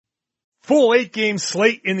Full 8-game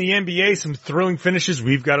slate in the NBA, some thrilling finishes.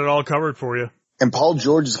 We've got it all covered for you. And Paul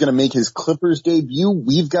George is going to make his Clippers debut.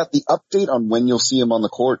 We've got the update on when you'll see him on the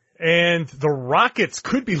court. And the Rockets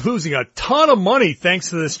could be losing a ton of money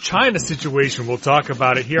thanks to this China situation. We'll talk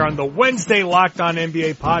about it here on the Wednesday Locked On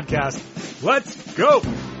NBA podcast. Let's go.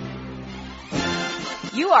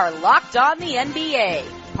 You are Locked On the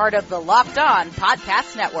NBA, part of the Locked On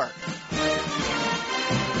Podcast Network.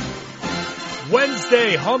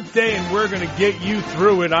 Wednesday, hump day, and we're going to get you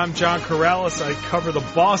through it. I'm John Karalis. I cover the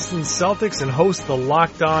Boston Celtics and host the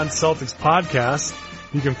Locked On Celtics podcast.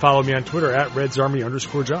 You can follow me on Twitter at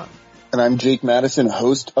RedsArmy_John. And I'm Jake Madison,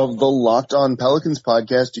 host of the Locked On Pelicans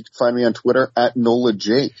podcast. You can find me on Twitter at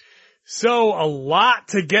NolaJake. So a lot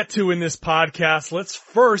to get to in this podcast. Let's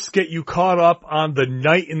first get you caught up on the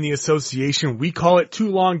night in the association. We call it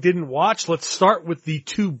Too Long Didn't Watch. Let's start with the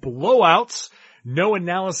two blowouts. No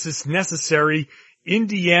analysis necessary.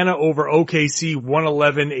 Indiana over OKC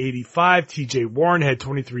 111-85. TJ Warren had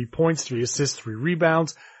 23 points, 3 assists, 3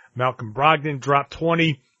 rebounds. Malcolm Brogdon dropped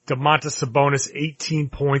 20. Domantas Sabonis 18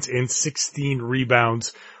 points and 16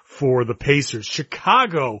 rebounds for the Pacers.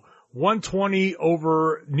 Chicago 120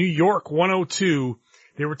 over New York 102.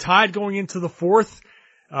 They were tied going into the fourth.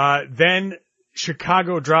 Then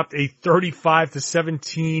Chicago dropped a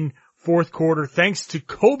 35-17 fourth quarter thanks to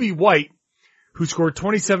Kobe White, who scored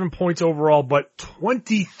 27 points overall, but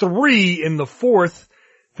 23 in the fourth,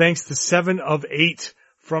 thanks to 7 of 8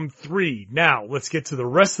 from 3. Now, let's get to the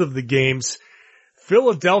rest of the games.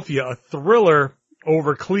 Philadelphia, a thriller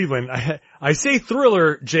over Cleveland. I say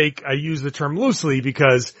thriller, Jake, I use the term loosely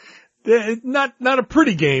because not a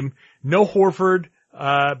pretty game. No Horford,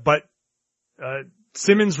 but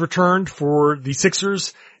Simmons returned for the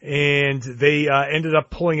Sixers, and they ended up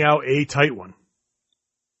pulling out a tight one.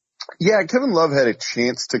 Yeah, Kevin Love had a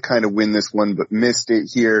chance to kind of win this one, but missed it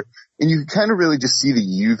here. And you can kind of really just see the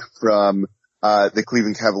youth from the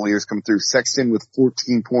Cleveland Cavaliers come through. Sexton with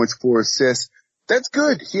 14 points, 4 assists. That's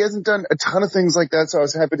good. He hasn't done a ton of things like that, so I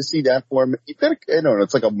was happy to see that for him.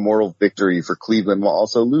 It's like a moral victory for Cleveland while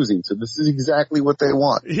also losing. So this is exactly what they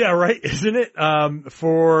want. Yeah, right, isn't it?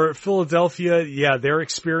 For Philadelphia, yeah, their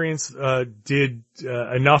experience did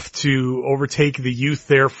enough to overtake the youth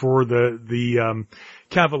there for the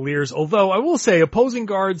Cavaliers. Although I will say opposing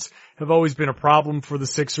guards have always been a problem for the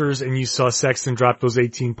Sixers, and you saw Sexton drop those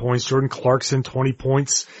 18 points. Jordan Clarkson, 20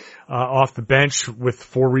 points off the bench with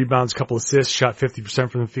 4 rebounds, a couple assists, shot 50%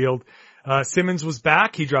 from the field. Simmons was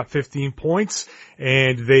back. He dropped 15 points,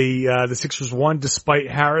 and the Sixers won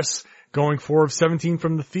despite Harris going 4 of 17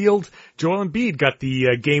 from the field. Joel Embiid got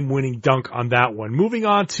the game-winning dunk on that one. Moving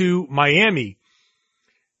on to Miami.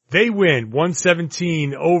 They win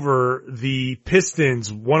 117 over the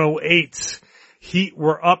Pistons, 108. Heat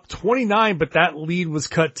were up 29, but that lead was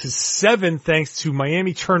cut to 7 thanks to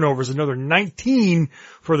Miami turnovers, another 19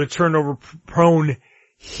 for the turnover-prone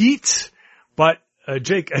Heat. But,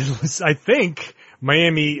 Jake, I think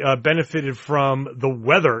Miami benefited from the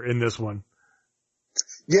weather in this one.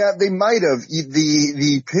 Yeah, they might have.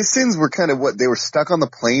 The Pistons were kind of they were stuck on the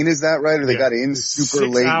plane, is that right? Or they got in super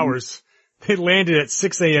late? 6 hours. They landed at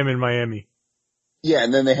 6 a.m. in Miami. Yeah,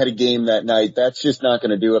 and then they had a game that night. That's just not going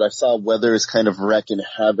to do it. I saw weather is kind of wrecking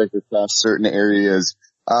havoc across certain areas.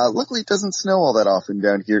 Luckily it doesn't snow all that often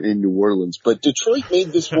down here in New Orleans, but Detroit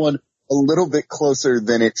made this one a little bit closer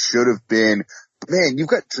than it should have been. Man, you've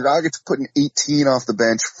got Dragic putting 18 off the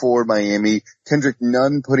bench for Miami. Kendrick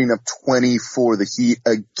Nunn putting up 20 for the Heat.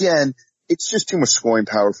 Again, it's just too much scoring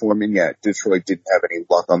power for him, and yeah, Detroit didn't have any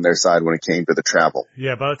luck on their side when it came to the travel.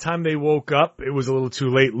 Yeah, by the time they woke up, it was a little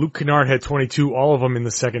too late. Luke Kennard had 22, all of them in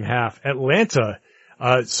the second half. Atlanta,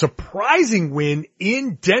 surprising win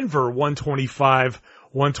in Denver, 125-121.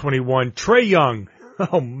 Trae Young,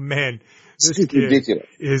 oh man, this kid ridiculous.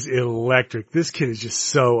 Is electric. This kid is just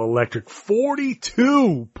so electric.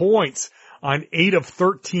 42 points on 8 of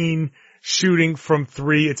 13 shooting from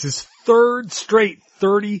 3. It's his third straight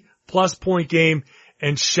 30-plus point game.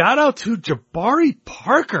 And shout out to Jabari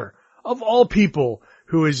Parker, of all people,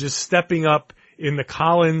 who is just stepping up in the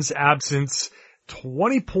Collins absence.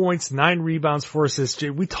 20 points, 9 rebounds, 4 assists.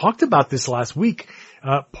 We talked about this last week.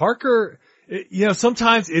 Parker,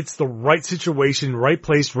 sometimes it's the right situation, right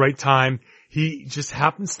place, right time. He just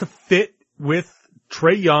happens to fit with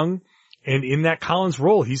Trae Young, and in that Collins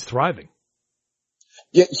role, he's thriving.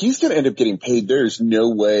 Yeah, he's going to end up getting paid. There's no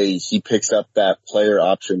way he picks up that player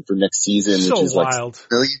option for next season, so which is wild.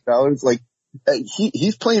 like $1 million. Like,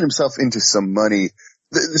 he's playing himself into some money.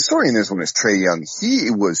 The story in this one is Trae Young.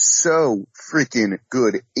 He was so freaking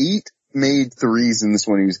good. 8 made threes in this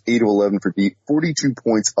one. He was 8 of 11 for deep, 42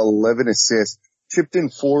 points, 11 assists, chipped in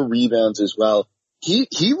 4 rebounds as well.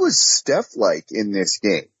 He was Steph-like in this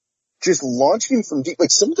game. Just launching from deep,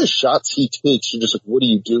 like some of the shots he takes, you're just like, what are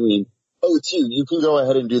you doing? Oh, it's you. You can go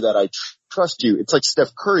ahead and do that. I trust you. It's like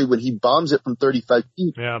Steph Curry when he bombs it from 35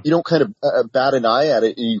 feet. Yeah. You don't kind of bat an eye at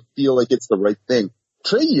it and you feel like it's the right thing.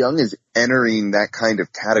 Trae Young is entering that kind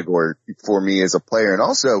of category for me as a player. And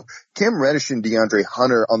also Cam Reddish and DeAndre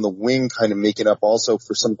Hunter on the wing kind of making up also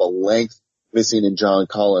for some of the length missing in John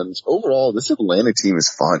Collins. Overall, this Atlanta team is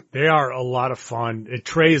fun. They are a lot of fun.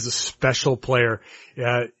 Trae is a special player.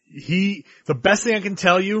 The best thing I can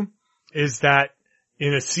tell you is that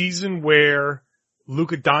in a season where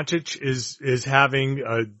Luka Doncic is having,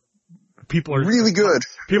 people are really good.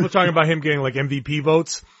 People are talking about him getting like MVP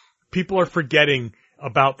votes. People are forgetting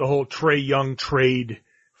about the whole Trae Young trade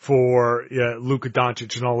for Luka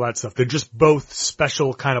Doncic and all that stuff. They're just both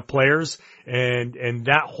special kind of players, and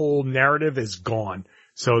that whole narrative is gone.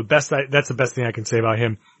 So that's the best thing I can say about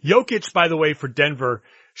him. Jokic, by the way, for Denver,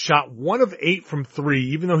 shot 1 of 8 from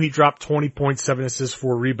 3, even though he dropped 20 points, 7 assists,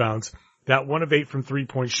 4 rebounds. That 1 of 8 from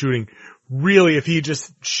 3-point shooting, really, if he had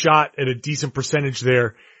just shot at a decent percentage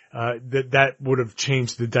there, that would have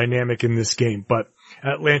changed the dynamic in this game. But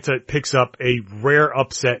Atlanta picks up a rare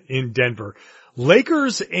upset in Denver.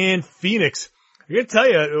 Lakers and Phoenix. I gotta tell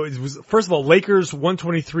you, it was, first of all, Lakers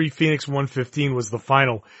 123, Phoenix 115 was the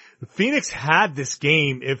final. Phoenix had this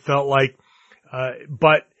game, it felt like,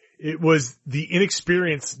 but it was the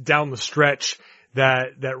inexperience down the stretch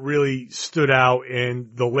that really stood out,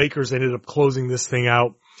 and the Lakers ended up closing this thing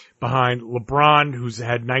out behind LeBron, who's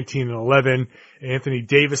had 19 and 11. Anthony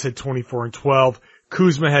Davis had 24 and 12.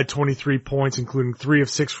 Kuzma had 23 points, including 3 of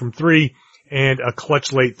 6 from 3. And a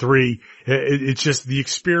clutch late 3. It's just the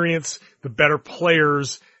experience, the better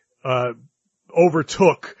players,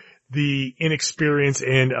 overtook the inexperience,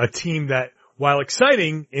 and a team that, while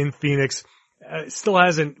exciting in Phoenix, still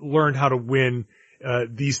hasn't learned how to win,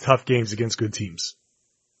 these tough games against good teams.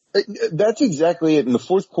 That's exactly it. In the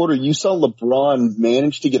fourth quarter, you saw LeBron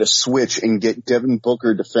manage to get a switch and get Devin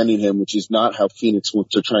Booker defending him, which is not how Phoenix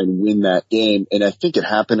wants to try and win that game. And I think it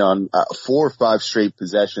happened on 4 or 5 straight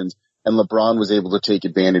possessions. And LeBron was able to take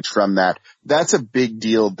advantage from that. That's a big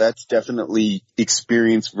deal. That's definitely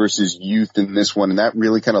experience versus youth in this one. And that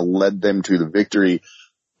really kind of led them to the victory.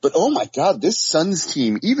 But oh my God, this Suns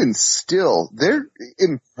team, even still, they're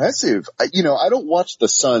impressive. I don't watch the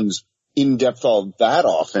Suns in depth all that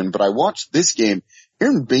often, but I watched this game.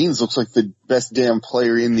 Aaron Baines looks like the best damn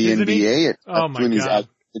player in the NBA. Oh my God.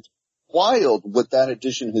 It's wild what that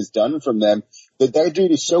addition has done from them. That dude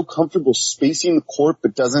is so comfortable spacing the court,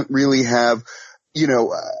 but doesn't really have,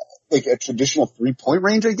 like a traditional 3-point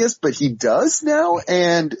range, I guess, but he does now.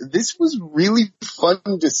 And this was really fun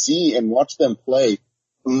to see and watch them play.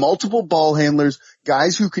 Multiple ball handlers,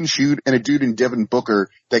 guys who can shoot, and a dude in Devin Booker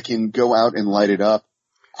that can go out and light it up.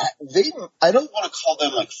 I don't want to call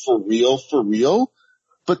them like for real,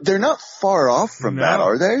 but they're not far off from that,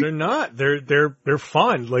 are they? They're not. They're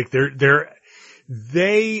fun. Like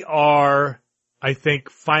they are, I think,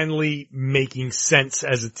 finally making sense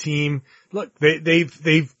as a team. Look,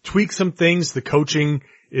 they've tweaked some things. The coaching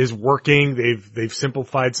is working. They've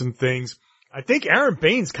simplified some things. I think Aaron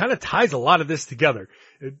Baines kind of ties a lot of this together.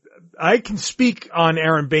 I can speak on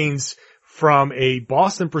Aaron Baines from a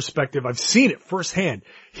Boston perspective. I've seen it firsthand.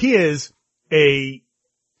 He is a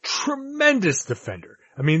tremendous defender.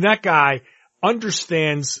 I mean, that guy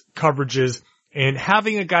understands coverages, and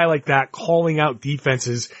having a guy like that calling out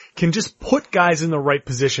defenses can just put guys in the right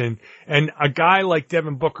position. And a guy like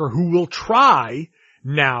Devin Booker, who will try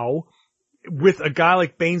now with a guy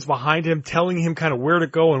like Baines behind him, telling him kind of where to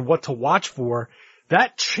go and what to watch for,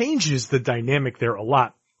 that changes the dynamic there a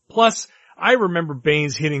lot. Plus, I remember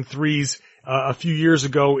Baines hitting threes a few years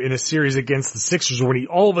ago in a series against the Sixers when he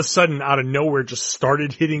all of a sudden out of nowhere just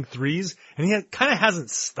started hitting threes, and he kind of hasn't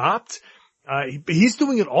stopped. He's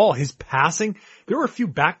doing it all. His passing, there were a few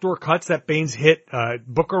backdoor cuts that Baines hit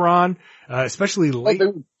Booker on, especially late. They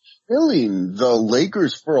were killing the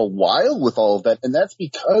Lakers for a while with all of that, and that's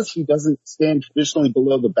because he doesn't stand traditionally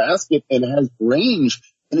below the basket and has range.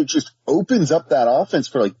 And it just opens up that offense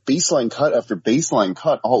for like baseline cut after baseline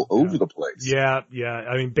cut all over the place. Yeah.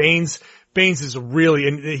 I mean, Baines is really,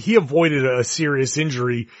 and he avoided a serious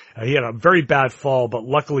injury. He had a very bad fall, but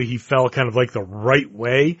luckily he fell kind of like the right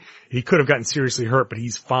way. He could have gotten seriously hurt, but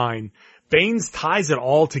he's fine. Baines ties it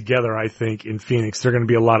all together, I think, in Phoenix. They're going to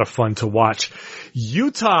be a lot of fun to watch.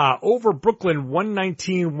 Utah over Brooklyn,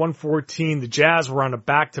 119-114. The Jazz were on a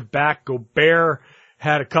back-to-back. Gobert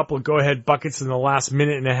had a couple of go-ahead buckets in the last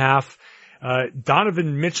minute and a half.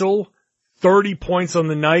 Donovan Mitchell, 30 points on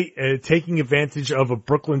the night, taking advantage of a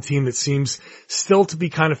Brooklyn team that seems still to be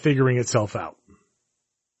kind of figuring itself out.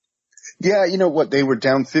 Yeah, you know what? They were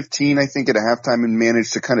down 15, I think, at a halftime and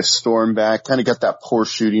managed to kind of storm back, kind of got that poor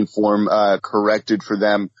shooting form, corrected for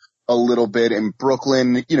them a little bit. And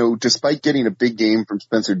Brooklyn, you know, despite getting a big game from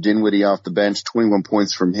Spencer Dinwiddie off the bench, 21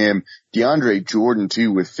 points from him, DeAndre Jordan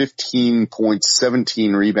too with 15 points,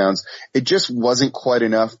 17 rebounds. It just wasn't quite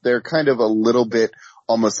enough. They're kind of a little bit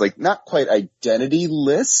almost like not quite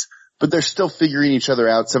identity-less, but they're still figuring each other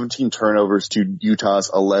out. 17 turnovers to Utah's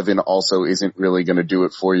 11 also isn't really going to do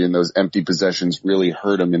it for you, and those empty possessions really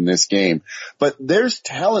hurt them in this game. But there's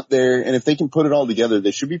talent there, and if they can put it all together, they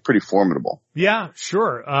should be pretty formidable. Yeah,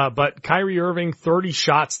 sure. But Kyrie Irving, 30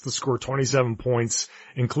 shots to score 27 points,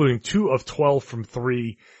 including 2 of 12 from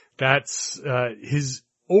 3. That's his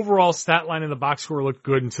overall stat line in the box score looked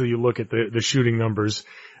good until you look at the shooting numbers.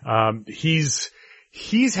 He's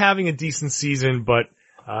having a decent season, but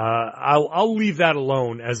I'll leave that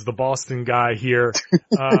alone as the Boston guy here.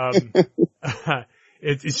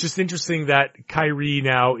 It's just interesting that Kyrie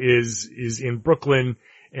now is in Brooklyn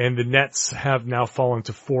and the Nets have now fallen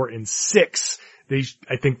to 4-6.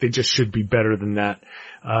 I think they just should be better than that.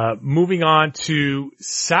 Moving on to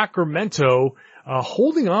Sacramento,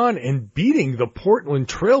 holding on and beating the Portland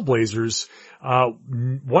Trailblazers,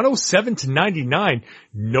 107-99.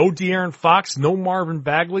 No De'Aaron Fox, no Marvin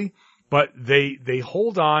Bagley. But they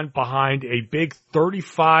hold on behind a big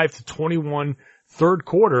 35-21 third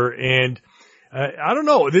quarter. And, I don't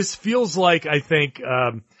know, this feels like, I think,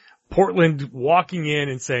 Portland walking in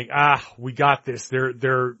and saying, we got this.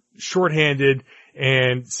 They're shorthanded,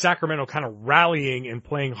 and Sacramento kind of rallying and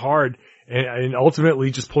playing hard and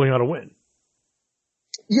ultimately just pulling out a win.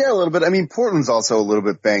 Yeah, a little bit. I mean, Portland's also a little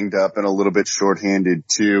bit banged up and a little bit shorthanded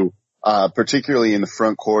too. Particularly in the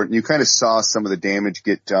front court. And you kind of saw some of the damage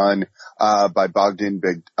get done, by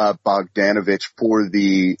Bogdanovich for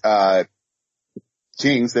the,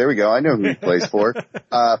 Kings. There we go. I know who he plays for.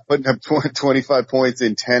 Putting up 25 points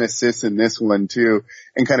and 10 assists in this one too.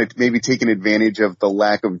 And kind of maybe taking advantage of the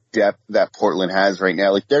lack of depth that Portland has right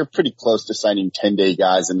now. Like they're pretty close to signing 10-day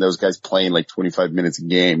guys and those guys playing like 25 minutes a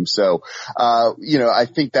game. So, you know, I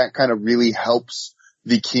think that kind of really helps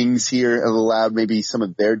the Kings here. Have allowed maybe some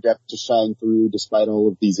of their depth to shine through despite all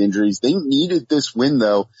of these injuries. They needed this win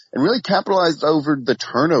though and really capitalized over the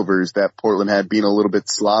turnovers that Portland had, being a little bit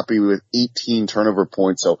sloppy with 18 turnover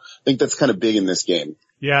points. So I think that's kind of big in this game.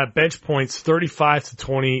 Yeah, bench points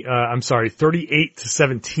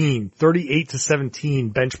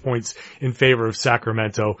 38-17 bench points in favor of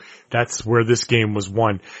Sacramento. That's where this game was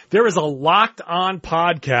won. There is a Locked On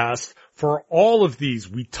podcast for all of these.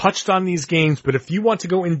 We touched on these games, but if you want to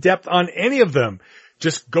go in depth on any of them,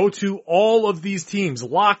 just go to all of these teams.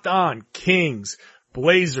 Locked On, Kings,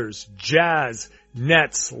 Blazers, Jazz,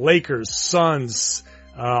 Nets, Lakers, Suns,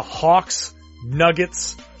 Hawks,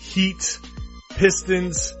 Nuggets, Heat,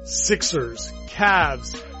 Pistons, Sixers,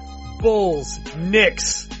 Cavs, Bulls,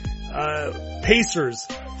 Knicks, Pacers,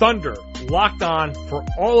 Thunder. Locked On for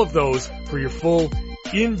all of those for your full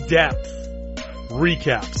in-depth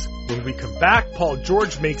recaps. When we come back, Paul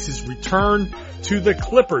George makes his return to the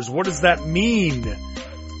Clippers. What does that mean?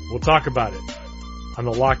 We'll talk about it on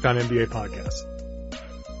the Locked On NBA podcast.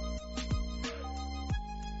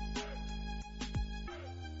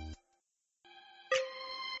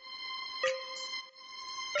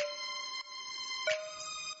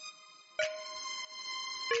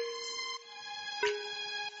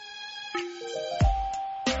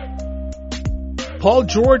 Paul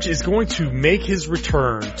George is going to make his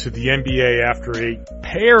return to the NBA after a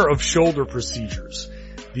pair of shoulder procedures.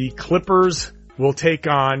 The Clippers will take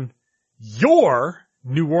on your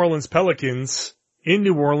New Orleans Pelicans in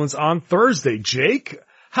New Orleans on Thursday. Jake,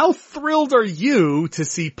 how thrilled are you to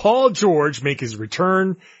see Paul George make his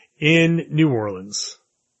return in New Orleans?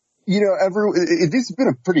 You know, this has been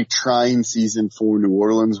a pretty trying season for New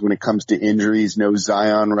Orleans when it comes to injuries. No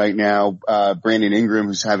Zion right now. Brandon Ingram,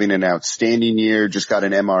 who's having an outstanding year, just got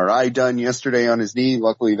an MRI done yesterday on his knee.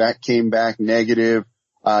 Luckily that came back negative.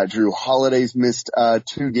 Drew Holiday's missed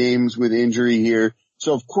 2 games with injury here.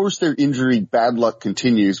 So of course their injury bad luck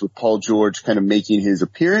continues with Paul George kind of making his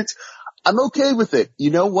appearance. I'm okay with it.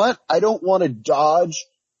 You know what? I don't want to dodge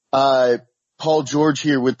Paul George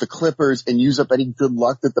here with the Clippers and use up any good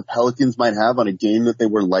luck that the Pelicans might have on a game that they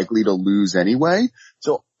were likely to lose anyway.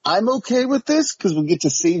 So I'm okay with this because we'll get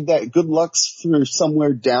to save that good luck for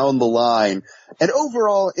somewhere down the line. And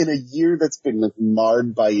overall, in a year that's been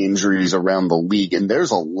marred by injuries around the league, and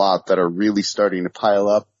there's a lot that are really starting to pile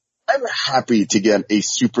up, I'm happy to get a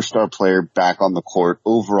superstar player back on the court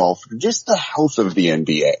overall for just the health of the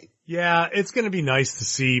NBA. Yeah, it's going to be nice to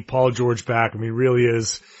see Paul George back. I mean, really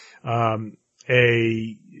is,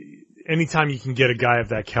 anytime you can get a guy of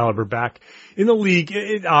that caliber back in the league,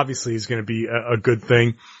 it obviously is going to be a good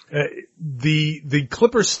thing. The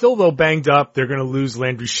Clippers still though banged up. They're going to lose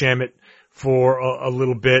Landry Shamet for a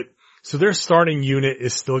little bit. So their starting unit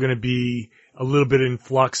is still going to be a little bit in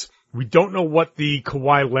flux. We don't know what the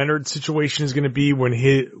Kawhi Leonard situation is going to be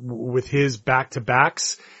with his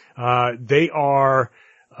back-to-backs. They are,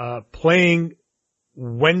 playing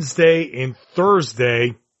Wednesday and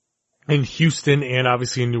Thursday in Houston and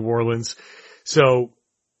obviously in New Orleans. So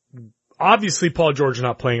obviously Paul George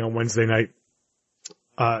not playing on Wednesday night.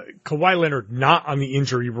 Kawhi Leonard not on the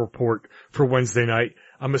injury report for Wednesday night.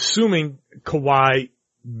 I'm assuming Kawhi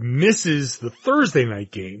misses the Thursday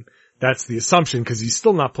night game. That's the assumption because he's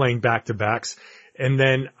still not playing back-to-backs. And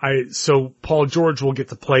then so Paul George will get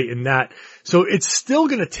to play in that. So it's still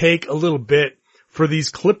going to take a little bit for these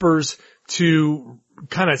Clippers to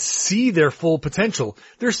kind of see their full potential.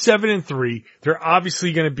 They're 7-3. They're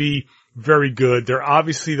obviously going to be very good. They're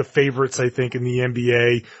obviously the favorites, I think, in the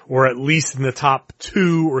NBA, or at least in the top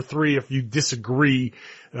 2 or 3 if you disagree.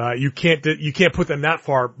 You can't put them that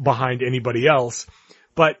far behind anybody else.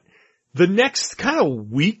 But the next kind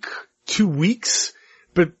of week, 2 weeks,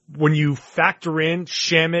 but when you factor in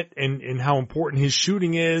Shamet and how important his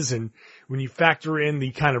shooting is, and when you factor in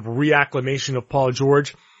the kind of reacclimation of Paul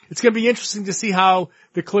George, it's going to be interesting to see how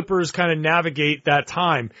the Clippers kind of navigate that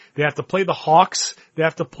time. They have to play the Hawks. They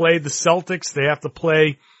have to play the Celtics. They have to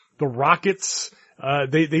play the Rockets.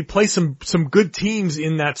 They play some good teams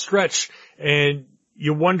in that stretch. And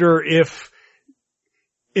you wonder if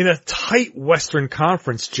in a tight Western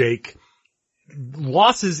Conference, Jake,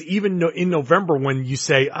 losses even in November when you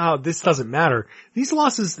say, this doesn't matter, these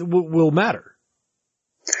losses will matter.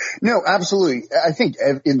 No, absolutely. I think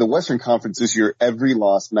in the Western Conference this year, every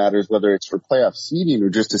loss matters, whether it's for playoff seeding or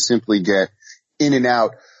just to simply get in and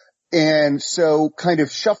out. And so kind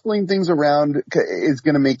of shuffling things around is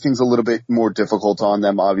going to make things a little bit more difficult on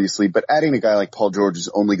them, obviously, but adding a guy like Paul George is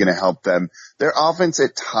only going to help them. Their offense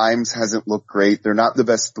at times hasn't looked great. They're not the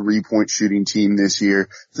best 3-point shooting team this year.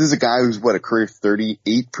 This is a guy who's a career 38%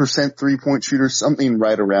 3-point shooter, something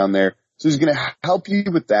right around there. So he's going to help you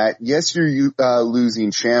with that. Yes, you're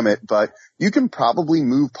losing Shamet, but you can probably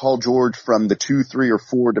move Paul George from the 2, 3, or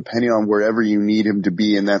 4, depending on wherever you need him to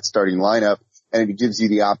be in that starting lineup. And it gives you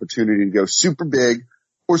the opportunity to go super big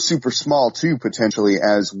or super small too, potentially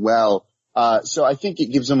as well. So I think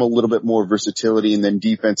it gives them a little bit more versatility, and then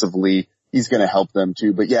defensively, he's going to help them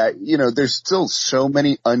too. But yeah, there's still so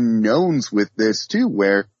many unknowns with this too,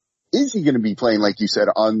 where is he going to be playing, like you said,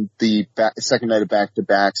 on the second night of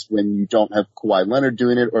back-to-backs when you don't have Kawhi Leonard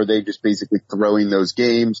doing it, or are they just basically throwing those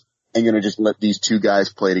games and going to just let these two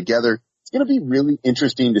guys play together? It's going to be really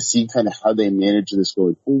interesting to see kind of how they manage this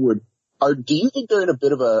going forward. Do you think they're in a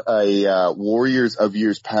bit of a Warriors of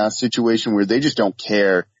years past situation where they just don't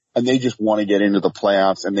care and they just want to get into the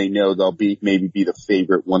playoffs and they know they'll maybe be the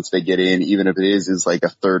favorite once they get in, even if it is like a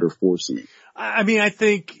 3rd or 4th seed? I mean, I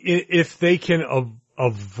think if they can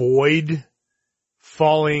avoid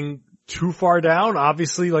falling too far down,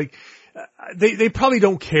 obviously, like, they probably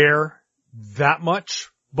don't care that much,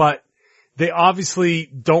 but they obviously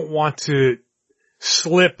don't want to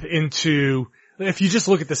slip into, if you just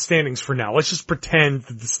look at the standings for now, let's just pretend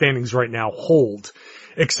that the standings right now hold,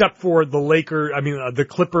 except for the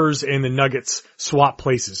Clippers and the Nuggets swap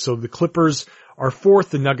places. So the Clippers are 4th,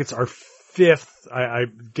 the Nuggets are 5th.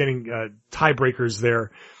 I'm getting tiebreakers there.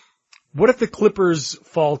 What if the Clippers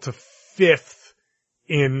fall to 5th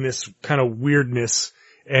in this kind of weirdness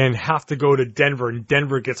and have to go to Denver, and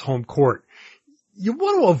Denver gets home court? You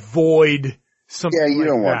want to avoid something like that. Yeah, you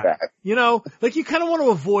don't want that. Like you kind of want to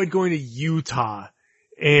avoid going to Utah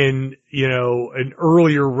in, an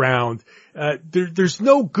earlier round. There's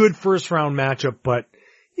no good first round matchup, but,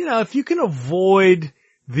 if you can avoid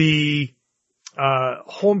the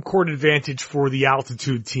home court advantage for the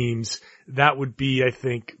altitude teams, that would be, I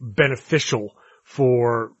think, beneficial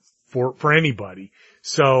for anybody.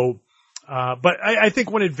 So, but I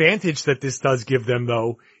think one advantage that this does give them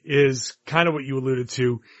though is kind of what you alluded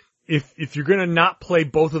to. If you're going to not play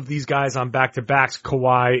both of these guys on back-to-backs,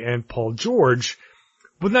 Kawhi and Paul George,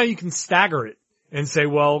 well, now you can stagger it and say,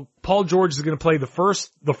 well, Paul George is going to play the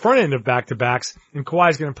front end of back-to-backs, and Kawhi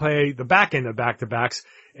is going to play the back end of back-to-backs,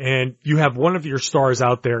 and you have one of your stars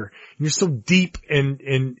out there, and you're so deep,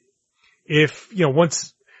 and if,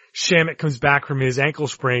 once Shamet comes back from his ankle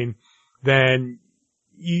sprain, then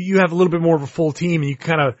you have a little bit more of a full team, and you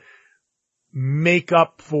kind of make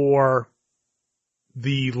up for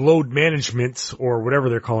the load management, or whatever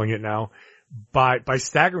they're calling it now, by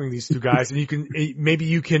staggering these two guys, and maybe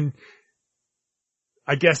you can,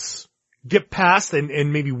 I guess, get past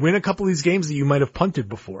and maybe win a couple of these games that you might have punted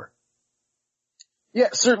before. Yeah,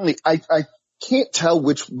 certainly. I can't tell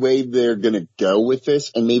which way they're going to go with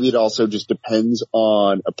this, and maybe it also just depends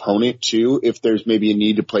on opponent too, if there's maybe a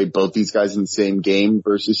need to play both these guys in the same game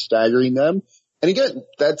versus staggering them. And again,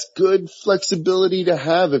 that's good flexibility to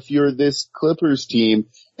have if you're this Clippers team,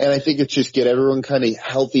 and I think it's just get everyone kind of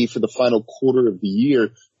healthy for the final quarter of the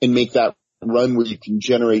year and make that run where you can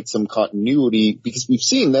generate some continuity, because we've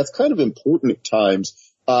seen that's kind of important at times,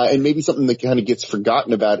 and maybe something that kind of gets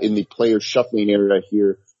forgotten about in the player shuffling area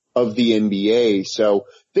here of the NBA. So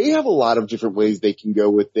they have a lot of different ways they can go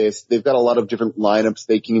with this. They've got a lot of different lineups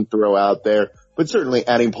they can throw out there, but certainly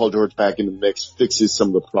adding Paul George back into the mix fixes some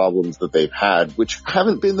of the problems that they've had, which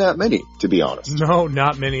haven't been that many, to be honest. No,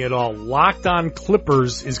 not many at all. Locked On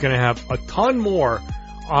Clippers is going to have a ton more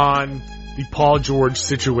on the Paul George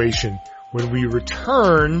situation. When we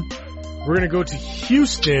return, we're going to go to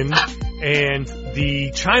Houston and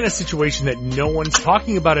the China situation that no one's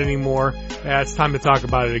talking about anymore. It's time to talk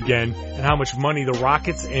about it again, and how much money the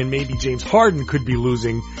Rockets and maybe James Harden could be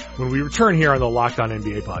losing when we return here on the Locked On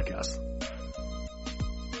NBA podcast.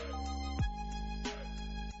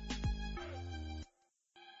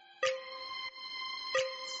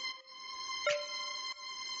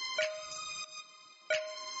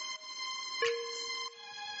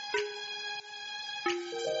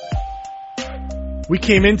 We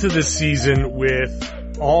came into this season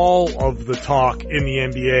with all of the talk in the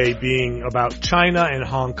NBA being about China and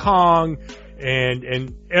Hong Kong,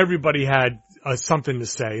 and everybody had something to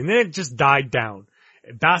say, and then it just died down.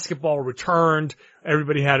 Basketball returned,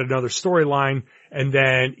 everybody had another storyline, and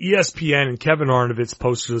then ESPN and Kevin Arnovitz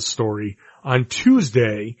posted a story on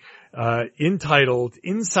Tuesday entitled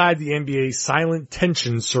 "Inside the NBA: Silent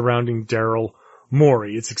Tensions Surrounding Daryl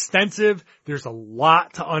Morey." It's extensive. There's a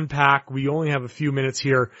lot to unpack. We only have a few minutes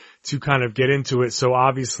here to kind of get into it. So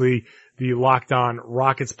obviously the Locked On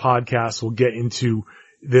Rockets podcast will get into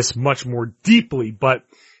this much more deeply, but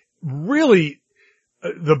really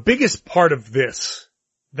the biggest part of this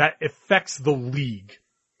that affects the league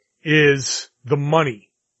is the money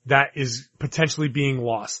that is potentially being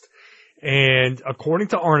lost. And according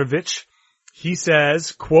to Arnovitz, he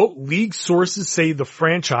says, quote, "League sources say the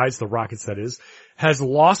franchise," the Rockets that is, "has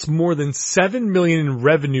lost more than $7 million in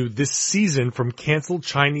revenue this season from canceled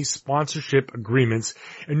Chinese sponsorship agreements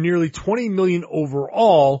and nearly $20 million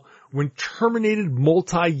overall when terminated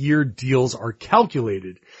multi-year deals are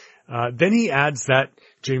calculated." Then he adds that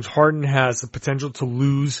James Harden has the potential to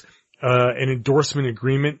lose an endorsement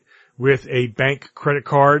agreement with a bank credit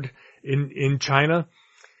card in China.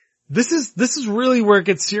 This is really where it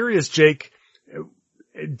gets serious, Jake.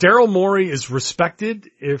 Daryl Morey is respected,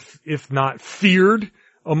 if not feared,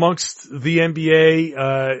 amongst the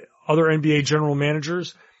NBA, other NBA general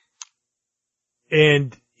managers.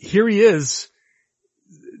 And here he is.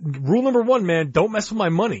 Rule number one, man, don't mess with my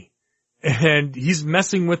money. And he's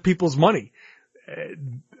messing with people's money.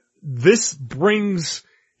 This brings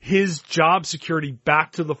his job security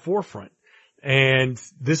back to the forefront. And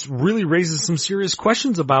this really raises some serious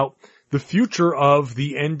questions about the future of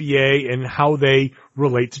the NBA and how they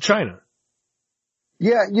relate to China.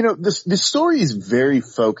 Yeah, this story is very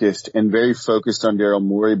focused on Daryl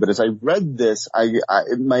Morey, but as I read this,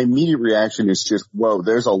 my immediate reaction is just, whoa,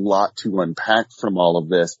 there's a lot to unpack from all of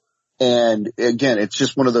this. And again, it's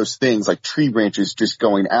just one of those things like tree branches just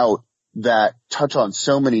going out that touch on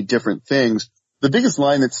so many different things. The biggest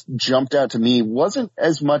line that's jumped out to me wasn't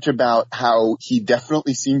as much about how he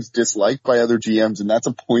definitely seems disliked by other GMs, and that's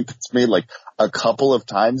a point that's made like a couple of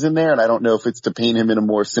times in there, and I don't know if it's to paint him in a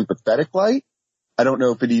more sympathetic light. I don't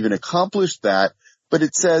know if it even accomplished that, but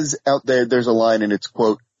it says out there's a line, and it's,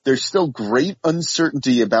 quote, "There's still great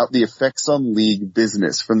uncertainty about the effects on league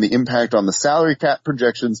business, from the impact on the salary cap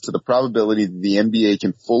projections to the probability that the NBA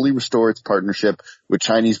can fully restore its partnership with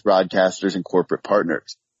Chinese broadcasters and corporate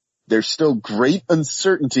partners. There's still great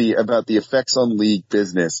uncertainty about the effects on league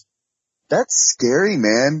business." That's scary,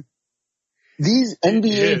 man. These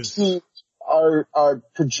NBA teams are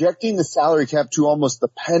projecting the salary cap to almost the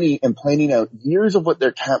penny and planning out years of what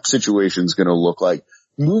their cap situation is going to look like.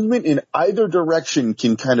 Movement in either direction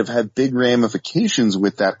can kind of have big ramifications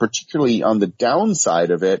with that, particularly on the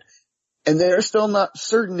downside of it. And they're still not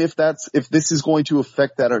certain if this is going to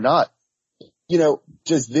affect that or not.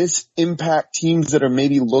 Does this impact teams that are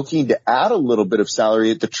maybe looking to add a little bit of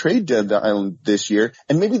salary at the trade deadline this year?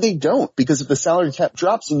 And maybe they don't, because if the salary cap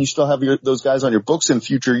drops and you still have those guys on your books in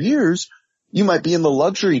future years, you might be in the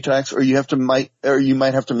luxury tax, or you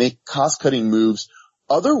might have to make cost cutting moves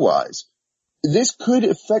otherwise. this could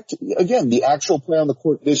affect, again, the actual play on the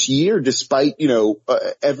court this year, despite,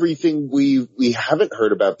 everything we haven't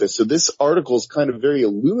heard about this. So this article is kind of very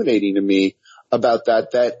illuminating to me about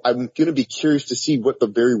that I'm going to be curious to see what the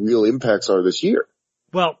very real impacts are this year.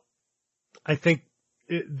 Well, I think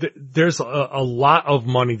there's a lot of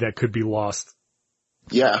money that could be lost.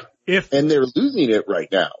 Yeah. And they're losing it right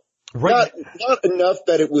now. Right. Not enough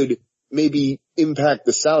that it would maybe impact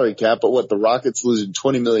the salary cap, but what, the Rockets losing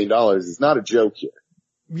 $20 million is not a joke here.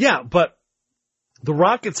 Yeah, but the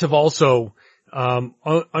Rockets have also,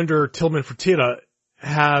 under Tillman Fertitta,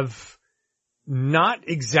 have not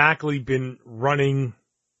exactly been running,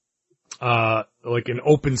 like an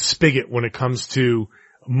open spigot when it comes to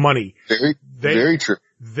money. Very true.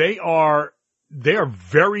 They are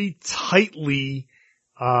very tightly,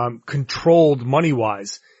 controlled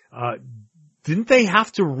money-wise. Didn't they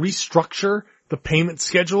have to restructure the payment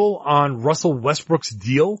schedule on Russell Westbrook's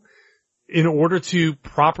deal in order to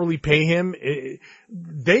properly pay him?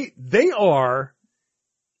 They are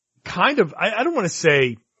kind of, I don't want to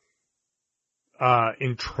say,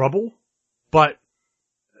 in trouble, but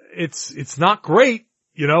it's not great.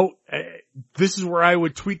 This is where I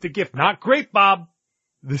would tweet the gift. Not great, Bob.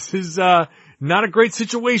 This is, not a great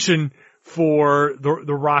situation for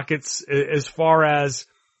the Rockets as far as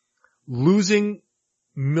losing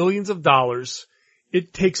millions of dollars.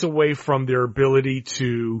 It takes away from their ability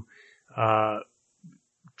to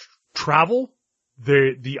travel,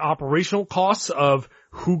 the operational costs of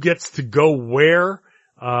who gets to go where,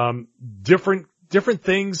 different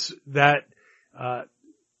things that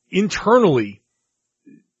internally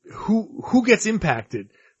who gets impacted.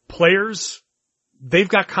 Players, they've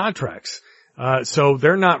got contracts, so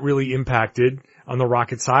they're not really impacted on the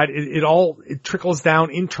Rocket side. It trickles down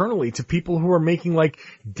internally to people who are making like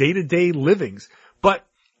day-to-day livings. But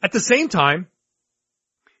at the same time,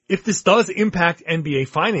 if this does impact NBA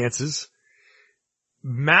finances,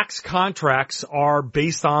 max contracts are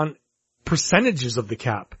based on percentages of the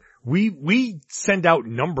cap. We send out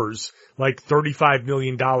numbers like $35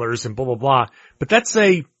 million and blah, blah, blah, but that's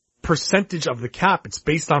a percentage of the cap. It's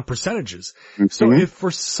based on percentages. Mm-hmm. So if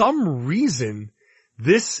for some reason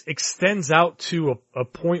this extends out to a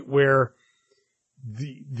point where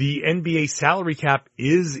the NBA salary cap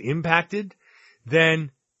is impacted,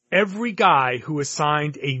 then every guy who has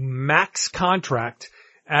signed a max contract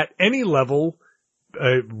at any level,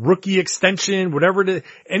 rookie extension, whatever it is,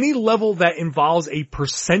 any level that involves a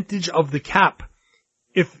percentage of the cap,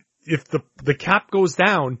 if the cap goes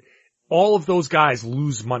down, all of those guys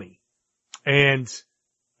lose money. And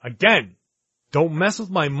again, don't mess with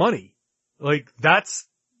my money. Like that's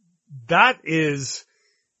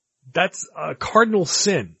a cardinal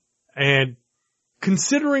sin. And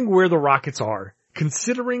considering where the Rockets are,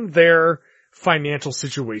 considering their financial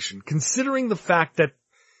situation, considering the fact that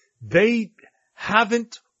they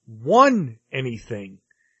haven't won anything,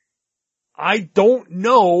 I don't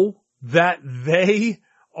know that they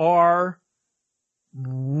are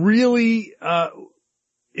really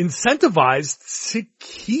incentivized to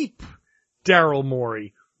keep Daryl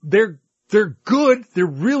Morey. They're good. They're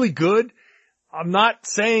really good. I'm not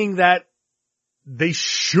saying that they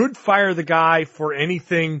should fire the guy for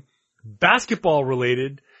anything basketball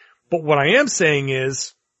related, but what I am saying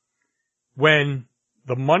is when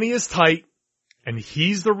the money is tight, and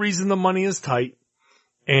he's the reason the money is tight,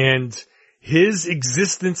 and his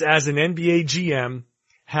existence as an NBA GM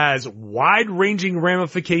has wide-ranging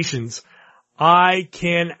ramifications, I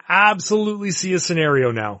can absolutely see a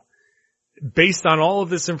scenario now, based on all of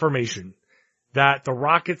this information, that the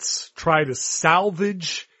Rockets try to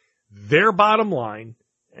salvage their bottom line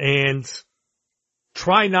and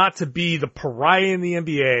try not to be the pariah in the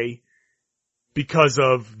NBA because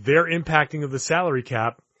of their impacting of the salary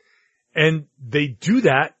cap. And they do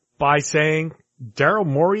that by saying Daryl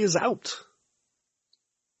Morey is out.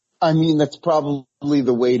 I mean, that's probably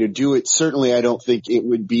the way to do it. Certainly, I don't think it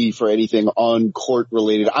would be for anything on court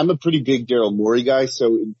related. I'm a pretty big Daryl Morey guy,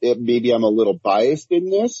 so maybe I'm a little biased in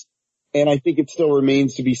this. And I think it still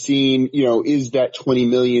remains to be seen, is that $20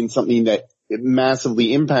 million something that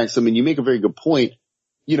massively impacts them? And you make a very good point.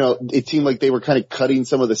 It seemed like they were kind of cutting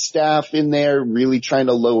some of the staff in there, really trying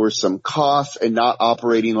to lower some costs and not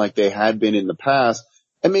operating like they had been in the past.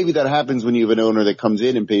 And maybe that happens when you have an owner that comes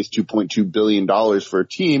in and pays $2.2 billion for a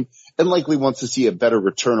team and likely wants to see a better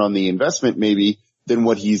return on the investment maybe than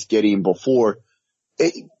what he's getting before.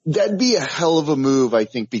 That'd be a hell of a move, I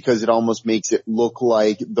think, because it almost makes it look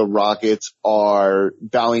like the Rockets are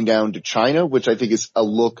bowing down to China, which I think is a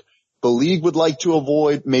look the league would like to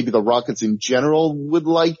avoid. Maybe the Rockets in general would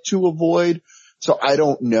like to avoid. So I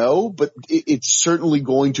don't know, but it's certainly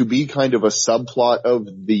going to be kind of a subplot of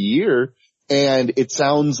the year. And it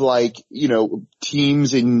sounds like,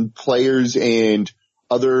 teams and players and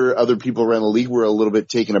other people around the league were a little bit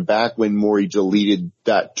taken aback when Morey deleted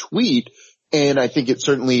that tweet. And I think it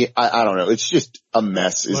certainly, I don't know, it's just a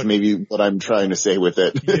mess is maybe what I'm trying to say with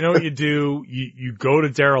it. You know what you do? You go to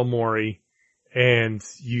Daryl Morey and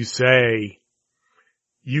you say,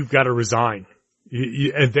 you've got to resign.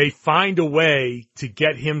 And they find a way to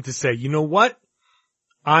get him to say, you know what?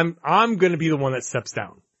 I'm going to be the one that steps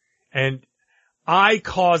down. And I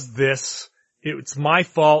caused this. It's my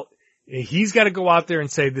fault. He's got to go out there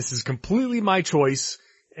and say, this is completely my choice.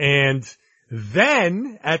 And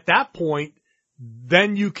then at that point,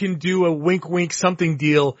 then you can do a wink, wink, something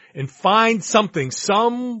deal and find something,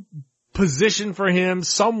 some position for him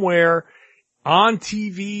somewhere on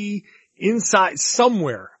TV, inside,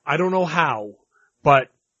 somewhere. I don't know how, but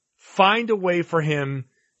find a way for him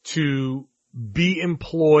to be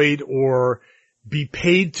employed or be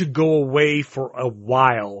paid to go away for a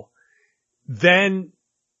while. Then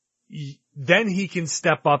he can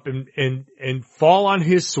step up and fall on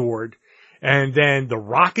his sword. And then the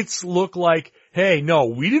Rockets look like, hey, no,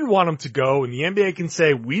 we didn't want him to go. And the NBA can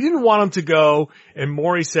say, we didn't want him to go. And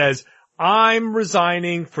Morey says, I'm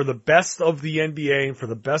resigning for the best of the NBA and for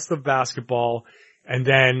the best of basketball. And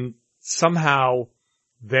then somehow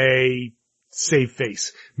they save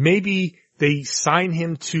face. Maybe they sign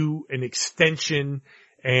him to an extension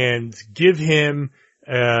and give him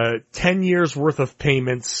 10 years worth of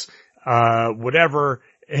payments, whatever.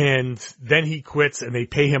 And then he quits and they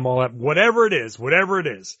pay him all up. Whatever it is,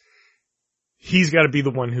 he's got to be the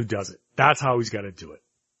one who does it. That's how he's got to do it.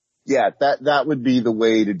 Yeah, that would be the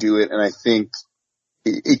way to do it. And I think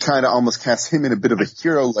it kind of almost casts him in a bit of a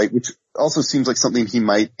hero light, which also seems like something he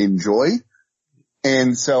might enjoy.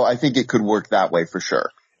 And so I think it could work that way for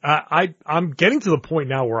sure. I'm getting to the point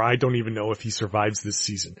now where I don't even know if he survives this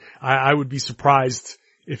season. I would be surprised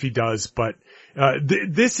if he does, but,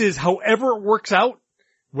 this is however it works out,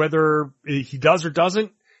 whether he does or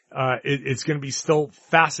doesn't, it's going to be still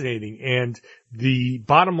fascinating. And the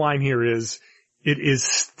bottom line here is it is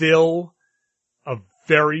still a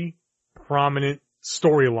very prominent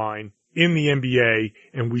storyline in the NBA,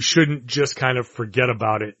 and we shouldn't just kind of forget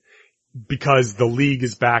about it because the league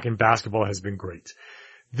is back and basketball has been great.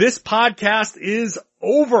 This podcast is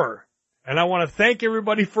over, and I want to thank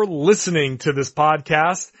everybody for listening to this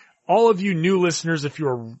podcast. All of you new listeners, if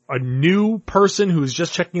you're a new person who is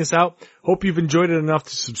just checking us out, hope you've enjoyed it enough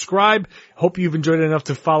to subscribe. Hope you've enjoyed it enough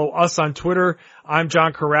to follow us on Twitter. I'm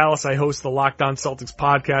John Karalis. I host the Locked On Celtics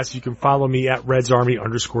podcast. You can follow me at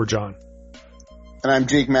RedsArmy_John. And I'm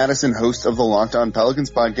Jake Madison, host of the Locked On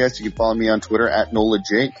Pelicans podcast. You can follow me on Twitter at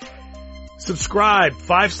NolaJake. Subscribe,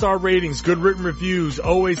 5-star ratings, good written reviews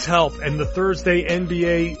always help. And the Thursday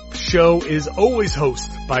NBA show is always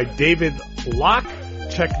hosted by David Locke.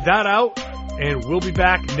 Check that out, and we'll be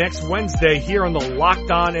back next Wednesday here on the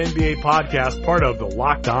Locked On NBA podcast, part of the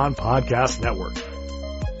Locked On Podcast Network.